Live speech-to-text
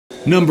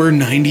Number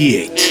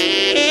 98.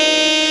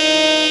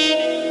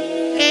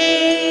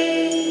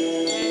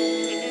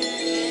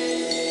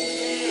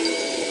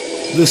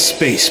 The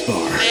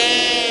Spacebar.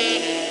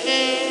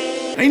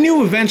 I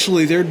knew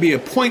eventually there'd be a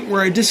point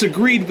where I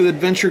disagreed with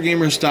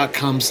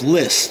AdventureGamers.com's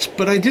list,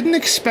 but I didn't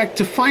expect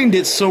to find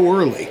it so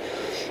early.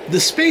 The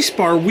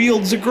Spacebar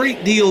wields a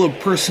great deal of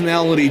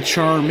personality,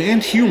 charm,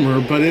 and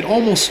humor, but it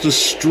almost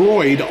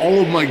destroyed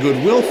all of my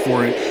goodwill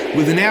for it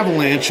with an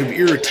avalanche of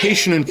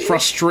irritation and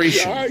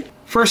frustration.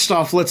 First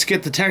off, let's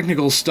get the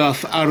technical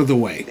stuff out of the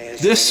way.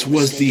 This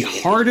was the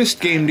hardest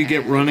game to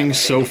get running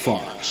so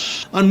far.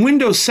 On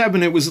Windows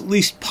 7 it was at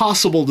least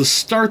possible to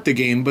start the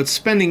game, but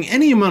spending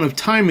any amount of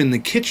time in the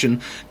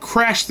kitchen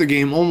crashed the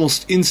game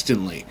almost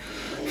instantly.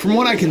 From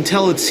what I can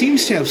tell, it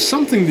seems to have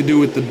something to do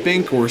with the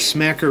BINC or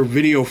Smacker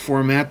video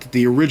format that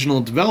the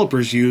original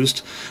developers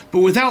used,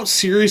 but without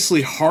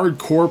seriously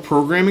hardcore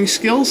programming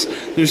skills,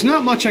 there's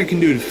not much I can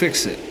do to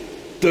fix it.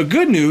 The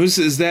good news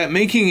is that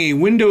making a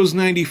Windows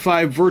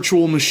 95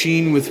 virtual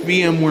machine with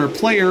VMware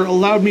Player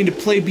allowed me to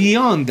play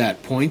beyond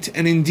that point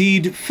and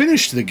indeed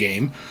finish the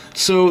game,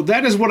 so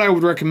that is what I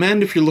would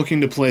recommend if you're looking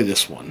to play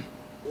this one.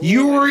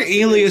 You're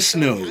Alias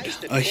Node,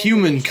 a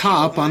human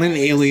cop on an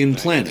alien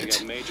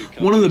planet.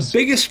 One of the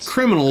biggest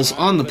criminals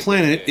on the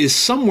planet is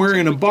somewhere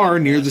in a bar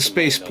near the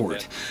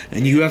spaceport,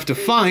 and you have to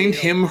find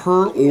him,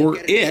 her, or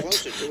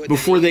it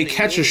before they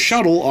catch a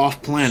shuttle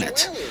off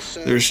planet.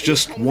 There's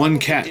just one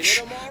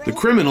catch. The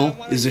criminal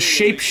is a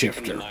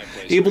shapeshifter,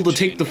 able to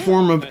take the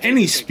form of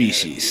any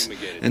species,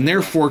 and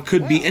therefore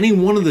could be any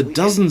one of the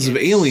dozens of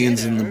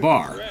aliens in the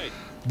bar.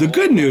 The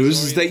good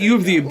news is that you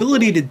have the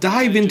ability to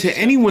dive into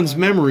anyone's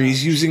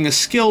memories using a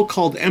skill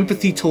called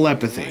empathy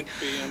telepathy.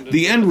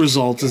 The end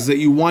result is that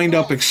you wind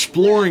up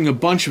exploring a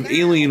bunch of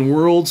alien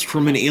worlds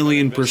from an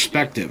alien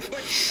perspective.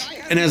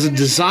 And as a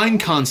design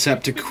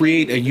concept to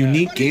create a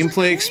unique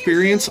gameplay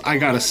experience, I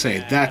gotta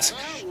say, that's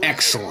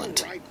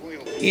excellent.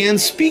 And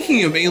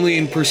speaking of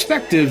alien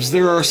perspectives,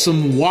 there are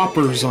some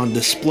whoppers on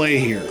display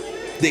here.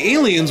 The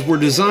aliens were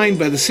designed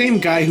by the same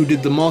guy who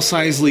did the Mos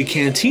Eisley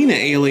Cantina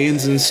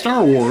aliens in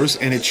Star Wars,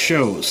 and it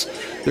shows.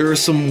 There are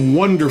some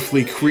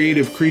wonderfully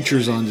creative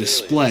creatures on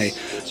display,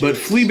 but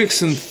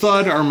Fleabix and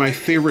Thud are my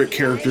favorite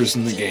characters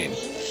in the game.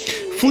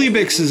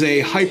 Fleabix is a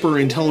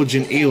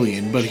hyper-intelligent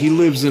alien, but he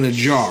lives in a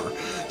jar,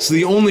 so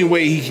the only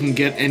way he can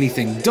get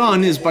anything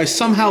done is by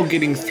somehow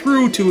getting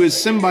through to his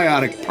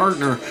symbiotic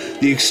partner,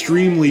 the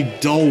extremely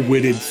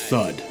dull-witted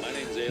Thud,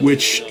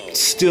 which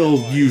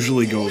still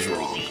usually goes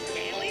wrong.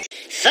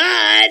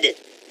 Thud,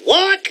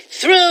 walk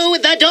through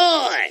the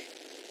door.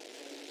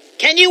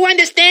 Can you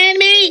understand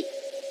me?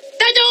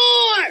 The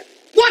door!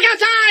 Walk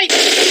outside!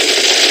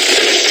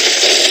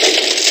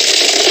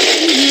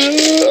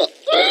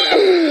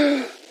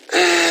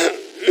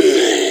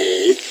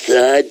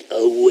 Thud,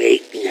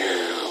 awake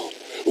now.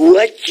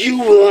 What you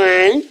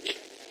want?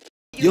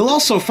 You'll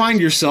also find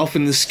yourself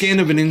in the skin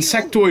of an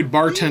insectoid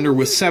bartender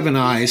with 7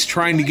 eyes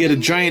trying to get a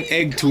giant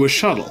egg to a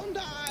shuttle.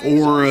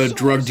 Or a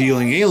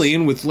drug-dealing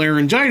alien with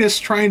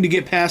laryngitis trying to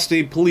get past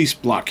a police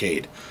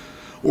blockade.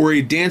 Or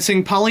a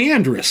dancing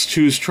polyandrist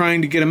who's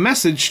trying to get a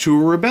message to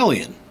a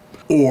rebellion.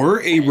 Or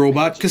a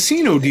robot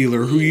casino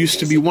dealer who used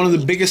to be one of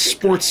the biggest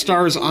sports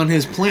stars on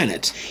his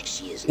planet.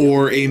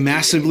 Or a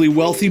massively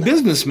wealthy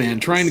businessman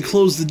trying to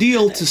close the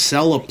deal to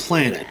sell a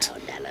planet.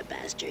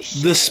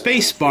 The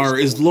Spacebar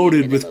is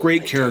loaded with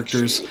great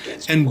characters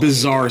and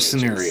bizarre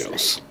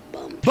scenarios.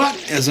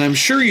 But, as I'm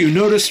sure you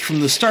noticed from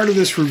the start of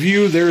this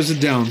review, there is a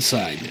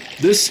downside.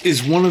 This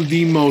is one of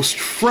the most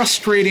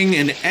frustrating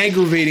and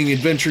aggravating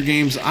adventure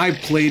games I've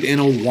played in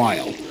a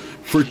while,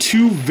 for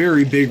 2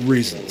 very big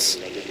reasons.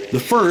 The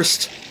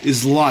first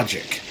is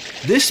logic.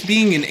 This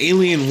being an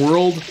alien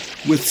world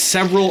with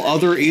several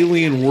other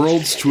alien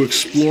worlds to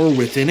explore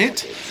within it,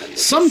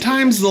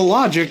 sometimes the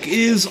logic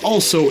is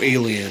also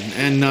alien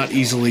and not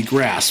easily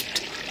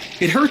grasped.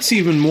 It hurts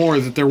even more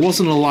that there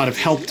wasn't a lot of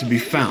help to be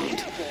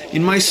found.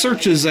 In my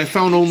searches, I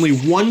found only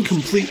one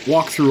complete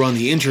walkthrough on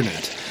the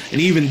internet, and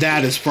even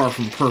that is far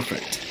from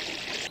perfect.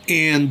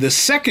 And the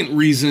second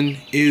reason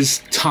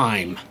is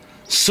time.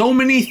 So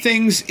many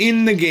things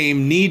in the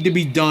game need to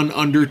be done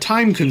under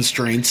time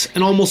constraints,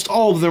 and almost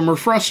all of them are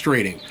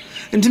frustrating.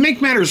 And to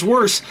make matters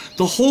worse,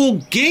 the whole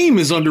game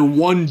is under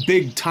one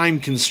big time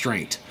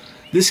constraint.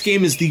 This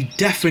game is the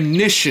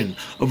definition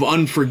of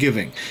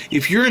unforgiving.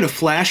 If you're in a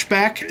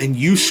flashback and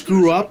you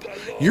screw up,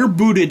 you're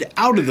booted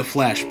out of the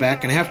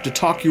flashback and have to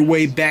talk your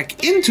way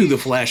back into the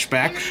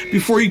flashback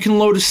before you can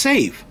load a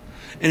save.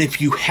 And if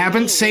you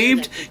haven't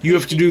saved, you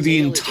have to do the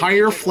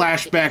entire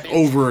flashback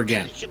over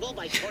again.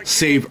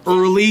 Save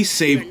early,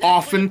 save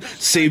often,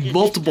 save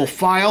multiple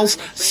files,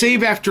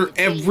 save after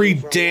every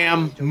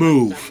damn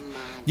move.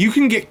 You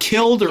can get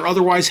killed or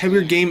otherwise have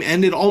your game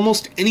end at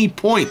almost any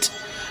point.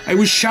 I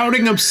was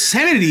shouting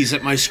obscenities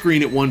at my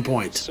screen at one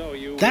point.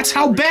 That's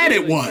how bad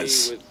it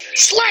was.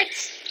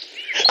 Sluts!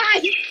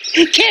 I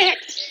can't!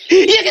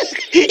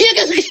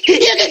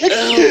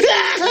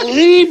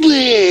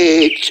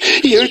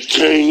 Fleabix, you're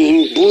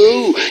turning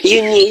blue.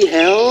 You need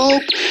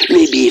help?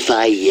 Maybe if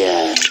I,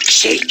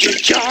 shake your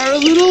jar a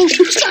little?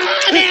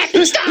 Stop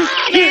it! Stop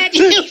it!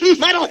 You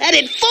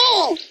muddle-headed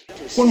fool!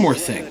 One more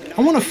thing.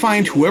 I want to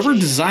find whoever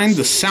designed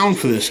the sound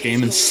for this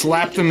game and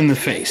slap them in the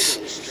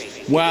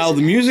face. While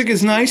the music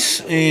is nice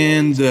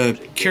and the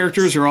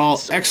characters are all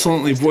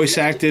excellently voice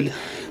acted,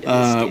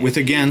 with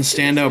again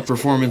standout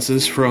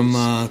performances from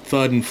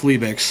Thud and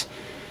Fleabix,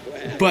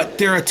 but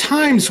there are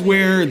times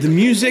where the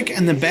music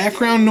and the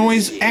background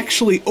noise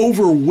actually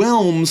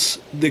overwhelms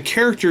the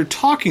character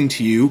talking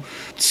to you,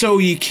 so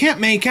you can't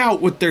make out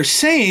what they're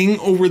saying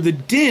over the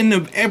din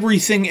of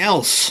everything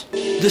else.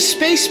 The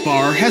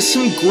spacebar has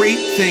some great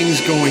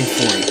things going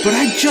for it, but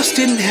I just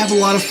didn't have a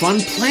lot of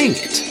fun playing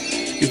it.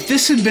 If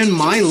this had been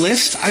my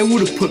list, I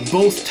would have put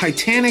both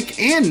Titanic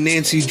and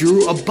Nancy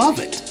Drew above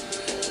it.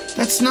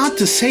 That's not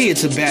to say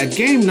it's a bad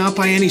game, not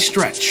by any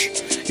stretch.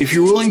 If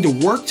you're willing to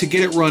work to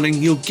get it running,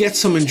 you'll get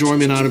some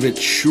enjoyment out of it,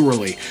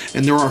 surely,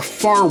 and there are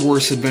far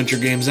worse adventure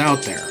games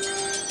out there.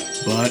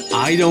 But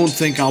I don't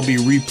think I'll be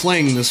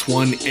replaying this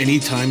one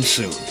anytime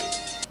soon.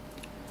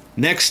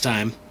 Next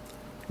time,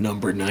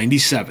 number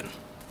 97.